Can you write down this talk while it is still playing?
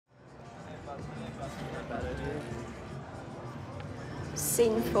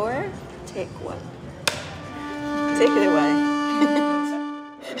Scene 4, take 1. Take it away.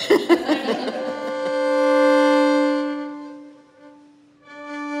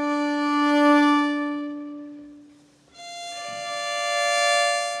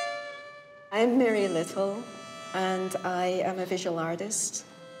 I'm Mary Little, and I am a visual artist.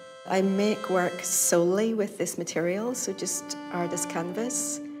 I make work solely with this material, so just artist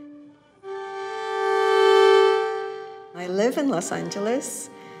canvas. I live in Los Angeles,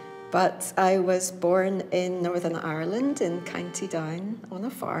 but I was born in Northern Ireland in County Down on a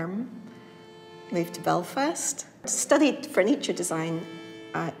farm. Moved to Belfast. Studied furniture design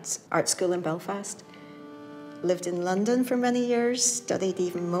at art school in Belfast. Lived in London for many years, studied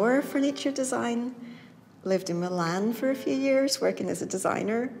even more furniture design. Lived in Milan for a few years, working as a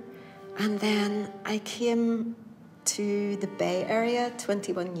designer. And then I came to the Bay Area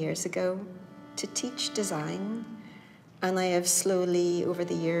 21 years ago to teach design. And I have slowly, over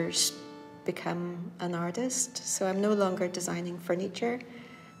the years, become an artist. So I'm no longer designing furniture.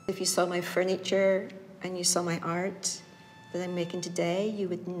 If you saw my furniture and you saw my art that I'm making today, you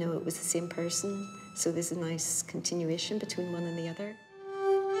would know it was the same person. So there's a nice continuation between one and the other.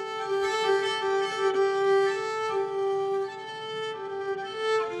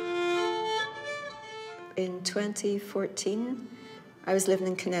 In 2014, I was living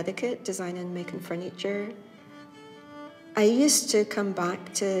in Connecticut, designing and making furniture. I used to come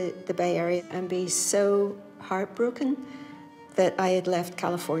back to the Bay Area and be so heartbroken that I had left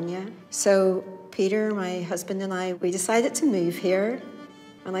California. So Peter, my husband, and I, we decided to move here.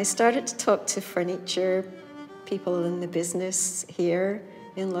 And I started to talk to furniture people in the business here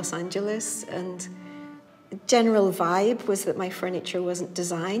in Los Angeles. And the general vibe was that my furniture wasn't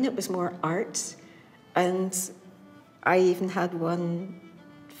design, it was more art. And I even had one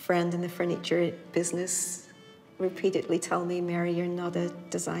friend in the furniture business repeatedly tell me, Mary, you're not a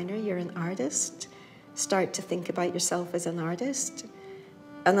designer, you're an artist. Start to think about yourself as an artist.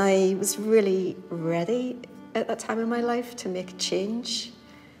 And I was really ready at that time in my life to make a change.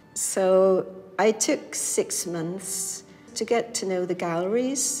 So I took 6 months to get to know the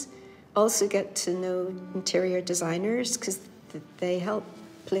galleries, also get to know interior designers, because they help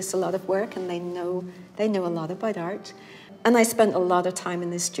place a lot of work and they know a lot about art. And I spent a lot of time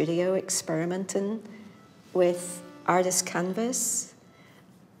in the studio experimenting with artist canvas.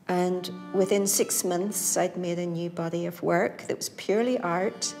 And within 6 months, I'd made a new body of work that was purely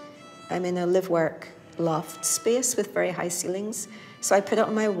art. I'm in a live-work loft space with very high ceilings. So I put it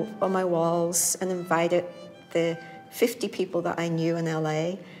on my walls and invited the 50 people that I knew in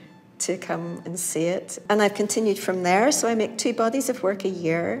LA to come and see it. And I've continued from there. So I make 2 bodies of work a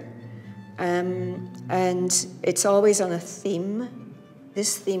year. And it's always on a theme.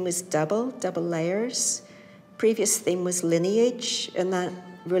 This theme was double layers. Previous theme was lineage, and that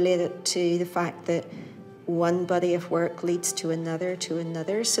related to the fact that one body of work leads to another,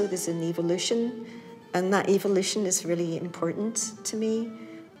 so there's an evolution, and that evolution is really important to me.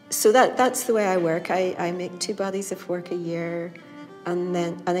 So that's the way I work. I make 2 bodies of work a year, and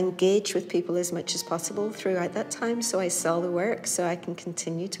engage with people as much as possible throughout that time, so I sell the work so I can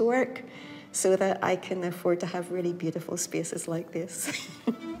continue to work, so that I can afford to have really beautiful spaces like this.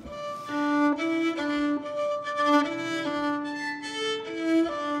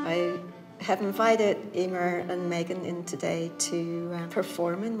 I have invited Emer and Megan in today to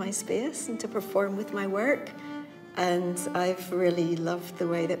perform in my space and to perform with my work. And I've really loved the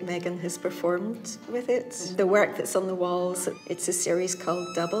way that Megan has performed with it. The work that's on the walls, it's a series called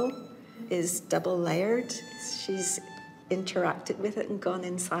Double, is double layered. She's interacted with it and gone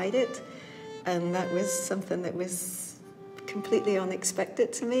inside it. And that was something that was completely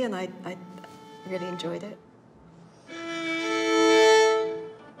unexpected to me, and I really enjoyed it.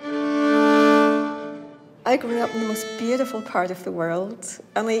 I grew up in the most beautiful part of the world,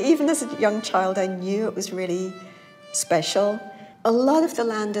 and even as a young child I knew it was really special. A lot of the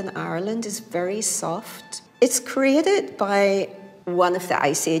land in Ireland is very soft. It's created by one of the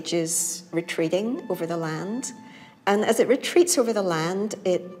ice ages retreating over the land, and as it retreats over the land,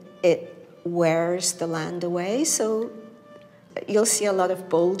 it wears the land away. So you'll see a lot of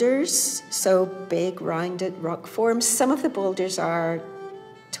boulders, so big rounded rock forms. Some of the boulders are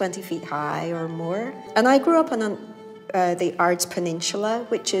 20 feet high or more. And I grew up on the Ards Peninsula,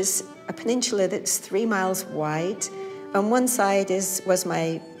 which is a peninsula that's 3 miles wide. On one side was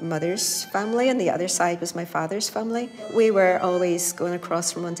my mother's family, and the other side was my father's family. We were always going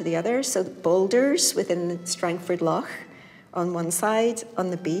across from one to the other, so boulders within the Strangford Lough on one side,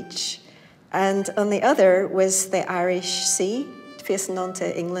 on the beach, and on the other was the Irish Sea, facing onto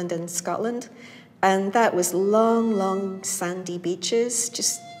England and Scotland. And that was long, long sandy beaches,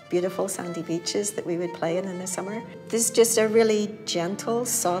 just beautiful sandy beaches that we would play in the summer. There's just a really gentle,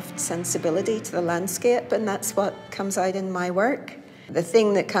 soft sensibility to the landscape, and that's what comes out in my work. The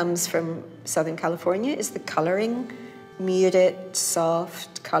thing that comes from Southern California is the coloring, muted,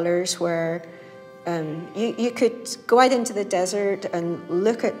 soft colors where you could go out into the desert and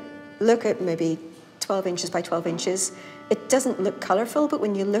look at maybe 12 inches by 12 inches. It doesn't look colorful, but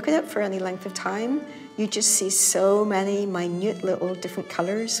when you look at it for any length of time, you just see so many minute little different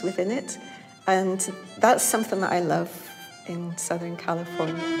colors within it. And that's something that I love in Southern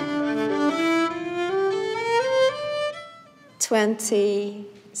California.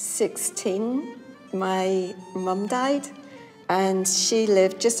 2016, my mum died, and she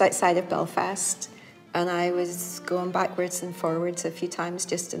lived just outside of Belfast. And I was going backwards and forwards a few times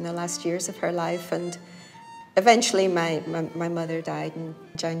just in the last years of her life. And eventually my mother died in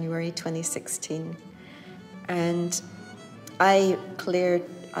January 2016. And I cleared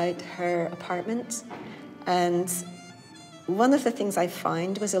out her apartment. And one of the things I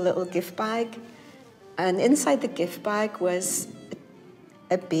found was a little gift bag. And inside the gift bag was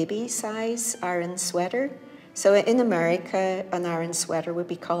a baby-size Aran sweater. So in America, an Aran sweater would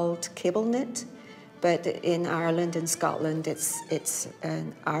be called cable knit. But in Ireland and Scotland, it's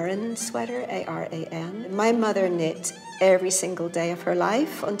an Aran sweater, A-R-A-N. My mother knit every single day of her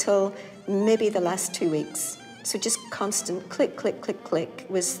life until maybe the last 2 weeks. So just constant click, click, click, click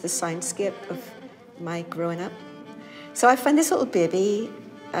was the soundscape of my growing up. So I found this little baby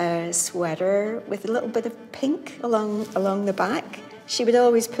sweater with a little bit of pink along the back. She would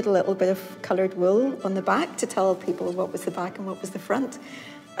always put a little bit of coloured wool on the back to tell people what was the back and what was the front.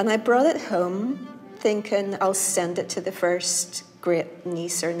 And I brought it home thinking I'll send it to the first great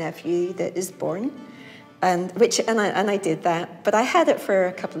niece or nephew that is born, and I did that. But I had it for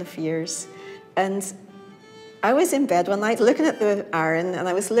a couple of years, and I was in bed one night looking at the Aran, and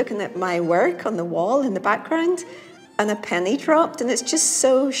I was looking at my work on the wall in the background, and a penny dropped, and it's just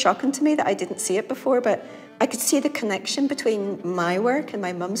so shocking to me that I didn't see it before, but I could see the connection between my work and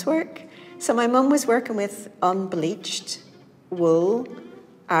my mum's work. So my mum was working with unbleached wool,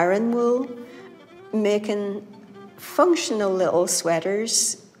 Aran wool, making functional little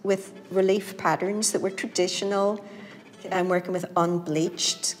sweaters with relief patterns that were traditional. I'm working with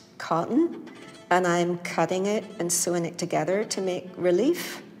unbleached cotton, and I'm cutting it and sewing it together to make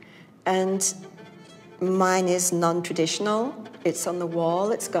relief. And mine is non-traditional. It's on the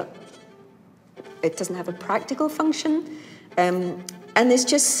wall. It doesn't have a practical function. And there's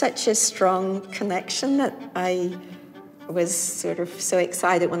just such a strong connection that I was sort of so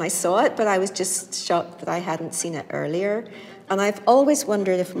excited when I saw it, but I was just shocked that I hadn't seen it earlier. And I've always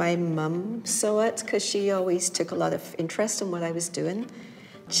wondered if my mum saw it, because she always took a lot of interest in what I was doing.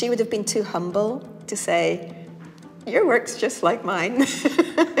 She would have been too humble to say, "Your work's just like mine."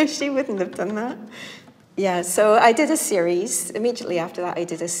 She wouldn't have done that. Yeah, so I did a series. Immediately after that, I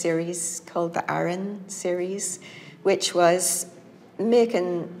did a series called the Aran series, which was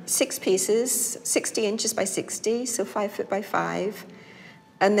making 6 pieces, 60 inches by 60, so 5 foot by 5.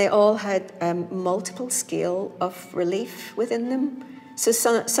 And they all had multiple scale of relief within them. So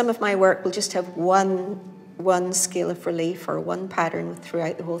some of my work will just have one scale of relief or one pattern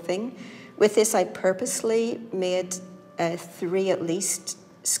throughout the whole thing. With this, I purposely made 3 at least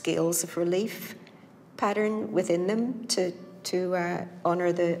scales of relief pattern within them to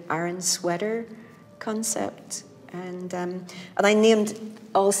honor the Aran sweater concept. And I named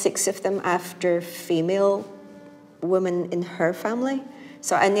all 6 of them after female women in her family.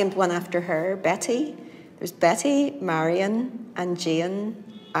 So I named one after her, Betty. There's Betty, Marion, and Jane,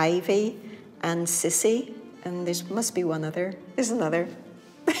 Ivy, and Sissy. And there must be one other. There's another.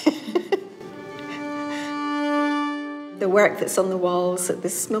 The work that's on the walls at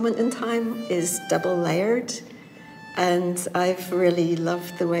this moment in time is double layered. And I've really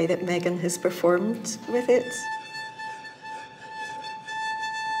loved the way that Megan has performed with it.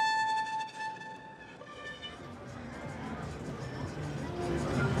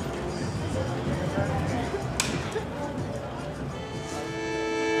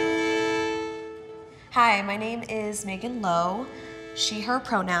 Hi, my name is Megan Lowe, she, her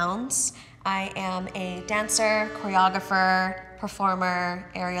pronouns. I am a dancer, choreographer, performer,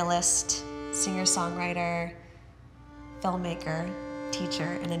 aerialist, singer-songwriter, filmmaker,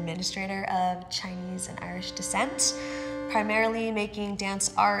 teacher, and administrator of Chinese and Irish descent, primarily making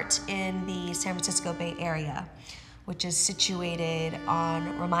dance art in the San Francisco Bay Area, which is situated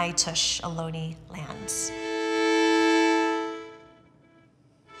on Ramaytush Ohlone lands.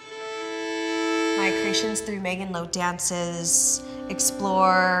 My illustrations through Megan Lowe dances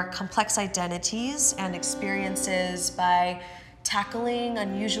explore complex identities and experiences by tackling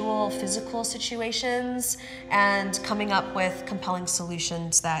unusual physical situations and coming up with compelling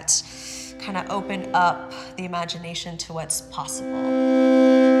solutions that kind of open up the imagination to what's possible.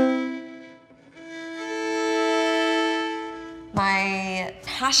 My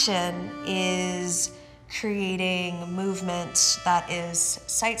passion is creating movement that is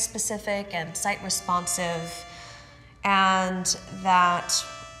site-specific and site-responsive, and that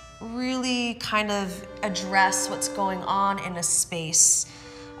really kind of address what's going on in a space,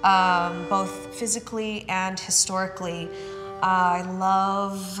 both physically and historically. I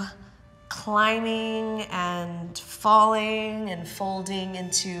love climbing and falling and folding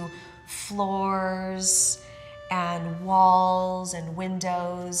into floors and walls and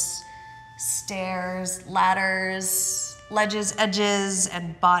windows, stairs, ladders, ledges, edges,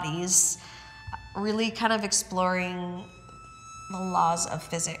 and bodies, really kind of exploring the laws of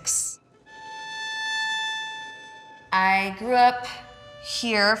physics. I grew up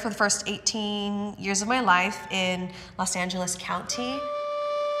here for the first 18 years of my life in Los Angeles County.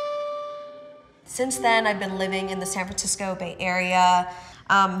 Since then, I've been living in the San Francisco Bay Area,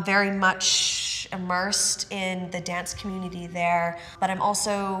 very much immersed in the dance community there, but I'm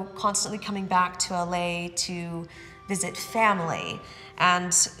also constantly coming back to LA to visit family.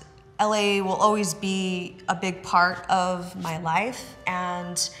 And LA will always be a big part of my life,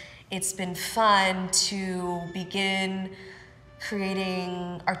 and it's been fun to begin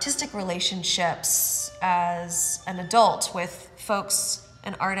creating artistic relationships as an adult with folks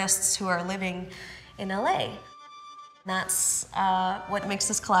and artists who are living in LA. That's what makes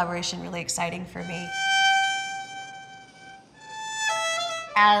this collaboration really exciting for me.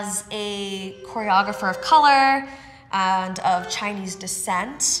 As a choreographer of color and of Chinese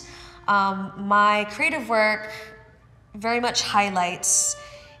descent, my creative work very much highlights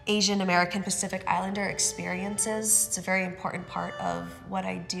Asian American Pacific Islander experiences. It's a very important part of what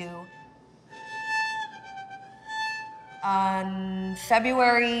I do. On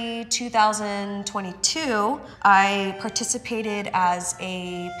February 2022, I participated as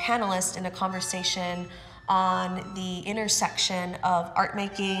a panelist in a conversation on the intersection of art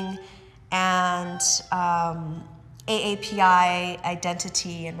making and AAPI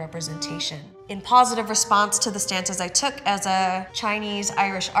identity and representation. In positive response to the stances I took as a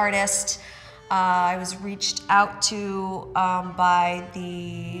Chinese-Irish artist, I was reached out to by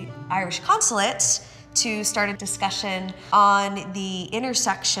the Irish consulate to start a discussion on the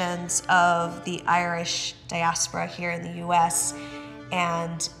intersections of the Irish diaspora here in the US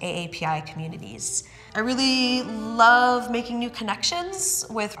and AAPI communities. I really love making new connections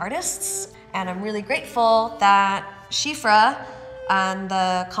with artists, and I'm really grateful that Shifra and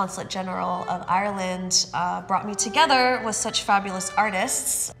the Consulate General of Ireland brought me together with such fabulous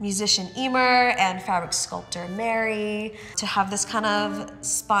artists, musician Emer and fabric sculptor Mary, to have this kind of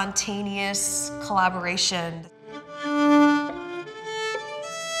spontaneous collaboration.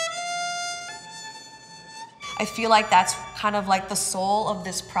 I feel like that's kind of like the soul of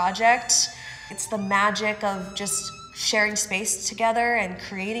this project. It's the magic of just sharing space together and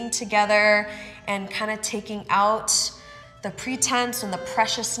creating together and kind of taking out the pretense and the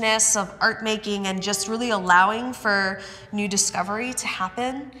preciousness of art making and just really allowing for new discovery to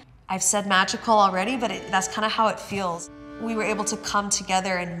happen. I've said magical already, but that's kind of how it feels. We were able to come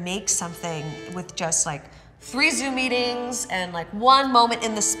together and make something with just like 3 Zoom meetings and like 1 moment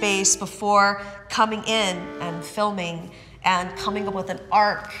in the space before coming in and filming and coming up with an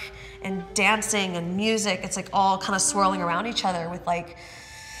arc and dancing and music. It's like all kind of swirling around each other with like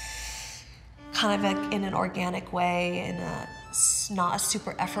kind of like in an organic way, in a not a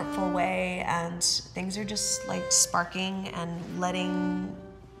super effortful way, and things are just like sparking and letting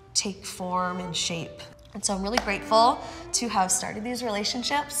take form and shape. And so I'm really grateful to have started these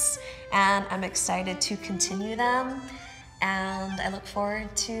relationships, and I'm excited to continue them, and I look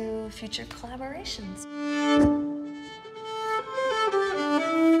forward to future collaborations.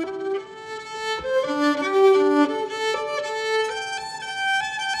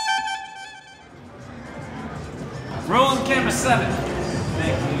 Rolling camera 7.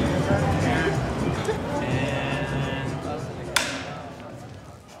 Thank you. And...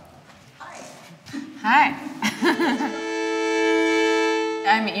 Hi.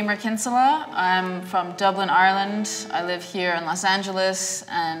 I'm Emer Kinsella. I'm from Dublin, Ireland. I live here in Los Angeles,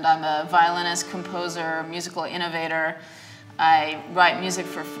 and I'm a violinist, composer, musical innovator. I write music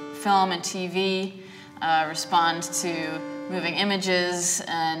for film and TV, respond to moving images,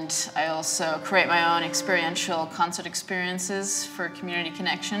 and I also create my own experiential concert experiences for community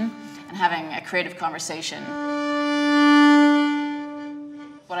connection. and having a creative conversation.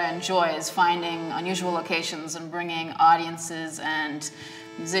 What I enjoy is finding unusual locations and bringing audiences and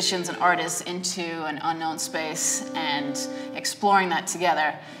musicians and artists into an unknown space and exploring that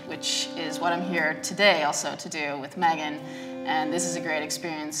together, which is what I'm here today also to do with Megan. And this is a great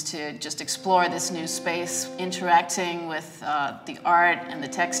experience to just explore this new space, interacting with the art and the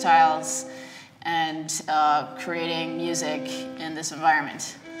textiles and creating music in this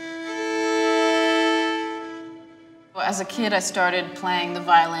environment. As a kid, I started playing the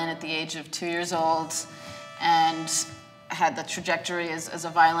violin at the age of 2 years old and had the trajectory as a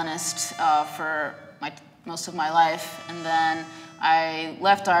violinist for most of my life. And then I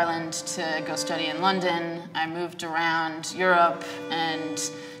left Ireland to go study in London. I moved around Europe and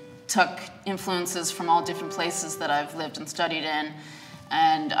took influences from all different places that I've lived and studied in.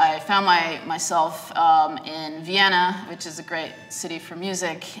 And I found myself in Vienna, which is a great city for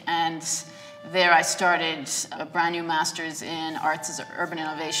music. And there I started a brand new master's in arts as urban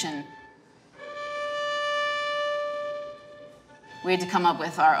innovation. We had to come up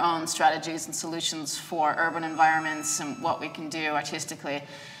with our own strategies and solutions for urban environments and what we can do artistically.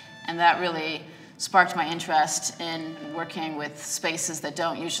 And that really sparked my interest in working with spaces that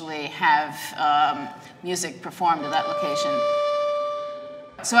don't usually have music performed at that location.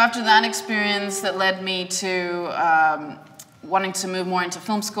 So after that experience, that led me to wanting to move more into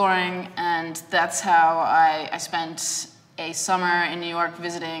film scoring, and that's how I spent a summer in New York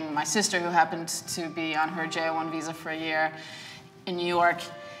visiting my sister, who happened to be on her J01 visa for a year in New York.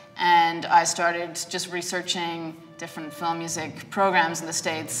 And I started just researching different film music programs in the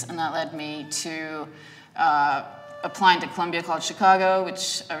States, and that led me to applying to Columbia College Chicago,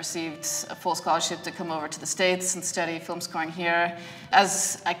 which I received a full scholarship to come over to the States and study film scoring here.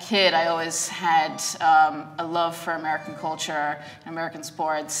 As a kid, I always had a love for American culture and American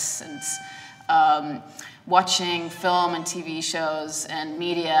sports, and watching film and TV shows and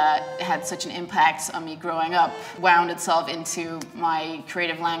media had such an impact on me growing up, wound itself into my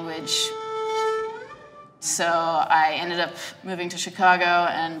creative language. So I ended up moving to Chicago,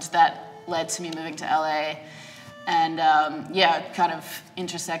 and that led to me moving to LA. And yeah, kind of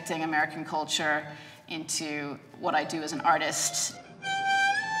intersecting American culture into what I do as an artist.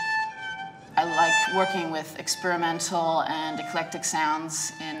 I like working with experimental and eclectic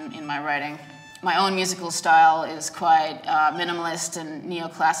sounds in my writing. My own musical style is quite minimalist and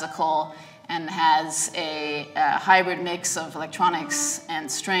neoclassical, and has a hybrid mix of electronics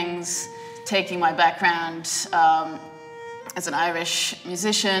and strings, taking my background as an Irish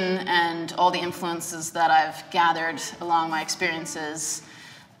musician and all the influences that I've gathered along my experiences,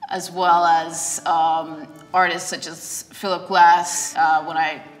 as well as artists such as Philip Glass. When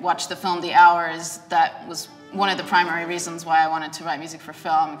I watched the film The Hours, that was one of the primary reasons why I wanted to write music for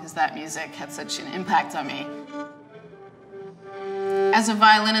film, because that music had such an impact on me. As a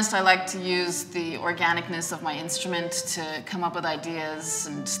violinist, I like to use the organicness of my instrument to come up with ideas,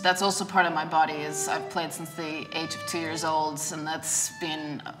 and that's also part of my body. Is I've played since the age of 2 years old, and that's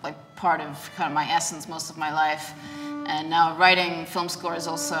been like part of kind of my essence most of my life. And now writing film scores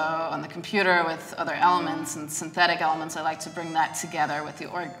also on the computer with other elements and synthetic elements, I like to bring that together with the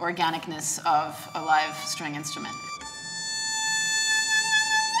organicness of a live string instrument.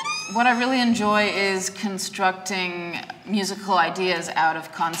 What I really enjoy is constructing musical ideas out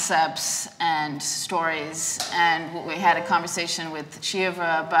of concepts and stories. And we had a conversation with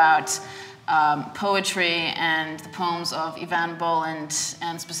Shiva about poetry and the poems of Eavan Boland,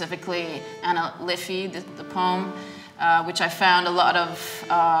 and specifically Anna Liffey, the poem, which I found a lot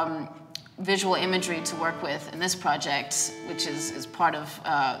of visual imagery to work with in this project, which is part of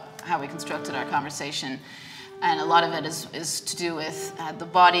how we constructed our conversation. And a lot of it is to do with the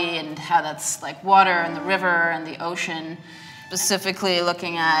body and how that's like water and the river and the ocean. Specifically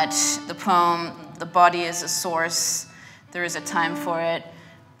looking at the poem, the body is a source, there is a time for it,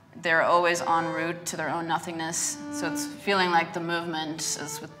 they're always en route to their own nothingness. So it's feeling like the movement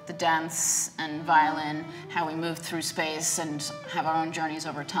is with the dance and violin, how we move through space and have our own journeys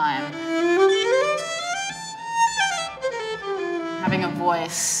over time. Having a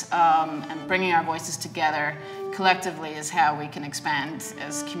voice and bringing our voices together collectively is how we can expand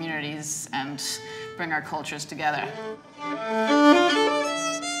as communities and bring our cultures together.